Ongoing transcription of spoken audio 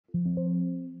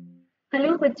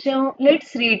Hello bachcho,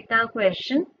 let's read the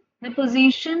question. The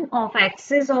position of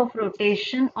axis of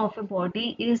rotation of a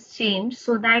body is changed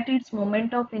so that its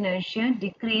moment of inertia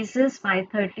decreases by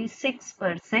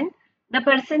 36%. The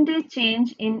percentage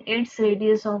change in its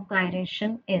radius of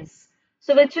gyration is.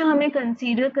 So बच्चों हमें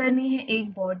consider करनी है एक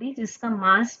body जिसका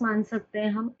मास मान सकते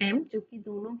हैं हम m जो कि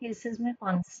दोनों केसेस में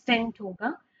कांस्टेंट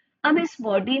होगा। अब इस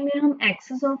बॉडी में हम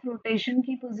एक्सिस ऑफ रोटेशन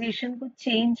की पोजीशन को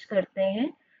चेंज करते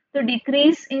हैं तो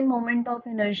decrease in moment of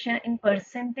inertia in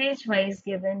percentage wise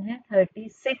given है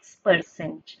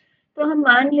 36%। तो हम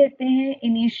मान लेते हैं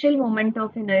इनिशियल मोमेंट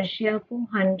ऑफ इनर्शिया को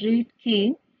 100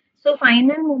 के। So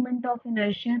final moment of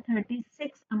inertia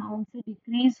 36 amount से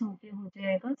डिक्रीज होके हो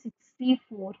जाएगा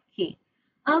 64 के।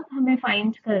 अब हमें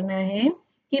फाइंड करना है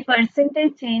कि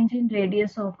percentage change in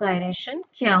radius of gyration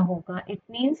क्या होगा। इट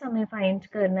मीन्स हमें फाइंड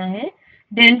करना है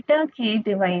डेल्टा के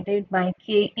डिवाइडेड बाय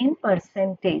के इन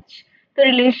परसेंटेज। तो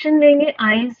रिलेशन लेंगे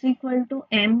I is equal to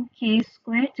M के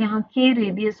स्क्वायर जहाँ के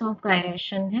रेडियस ऑफ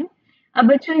गायरेशन है। अब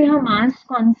बच्चों यहाँ मास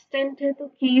कांस्टेंट है तो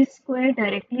के स्क्वायर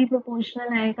डायरेक्टली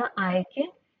प्रोपोर्शनल आएगा I के।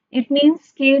 इट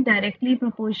मीन्स के directly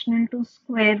proportional to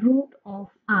square root of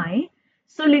I।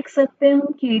 सो लिख सकते हैं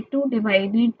हम k2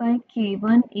 divided by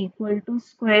k1 equal to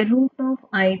square root of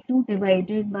I2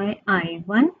 divided by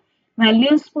I1।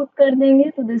 Values put कर देंगे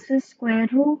तो this is square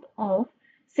root of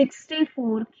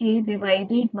 64k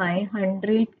divided by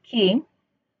 100k।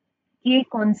 ये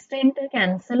constant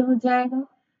cancel हो जाएगा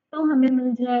तो हमें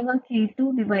मिल जाएगा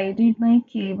k2 divided by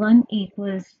k1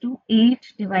 equals to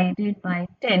 8 divided by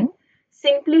 10।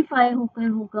 Simplify होकर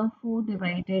होगा 4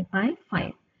 डिवाइडेड बाय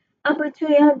 5। अब बच्चों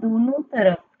यहाँ दोनों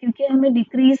तरफ क्योंकि हमें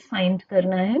डिक्रीज फाइंड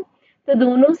करना है तो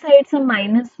दोनों साइड्स हम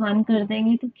 -1 कर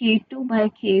देंगे तो k2 bye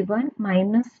k1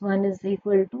 -1 is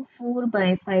equal to 4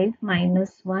 bye 5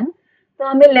 -1। तो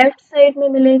हमें लेफ्ट साइड में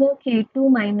मिलेगा k2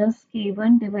 minus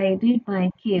k1 divided by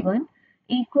k1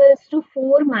 equals to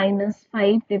 4 minus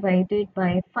 5 divided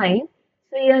by 5।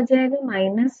 तो ये आ जाएगा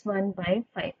 -1 बाय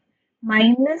 5।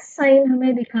 माइनस साइन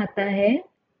हमें दिखाता है।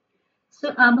 सो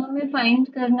अब हमें फाइंड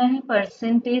करना है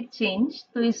परसेंटेज चेंज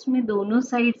तो इसमें दोनों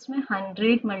साइड्स में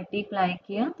 100 मल्टीप्लाई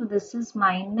किया तो दिस इज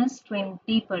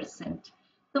 -20%।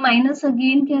 तो माइनस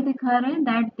अगेन क्या दिखा रहा है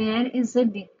that there is a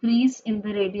decrease in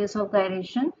the radius of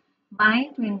gyration by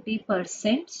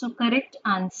 20%. So correct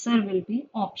answer will be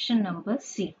option number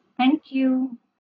C. Thank you.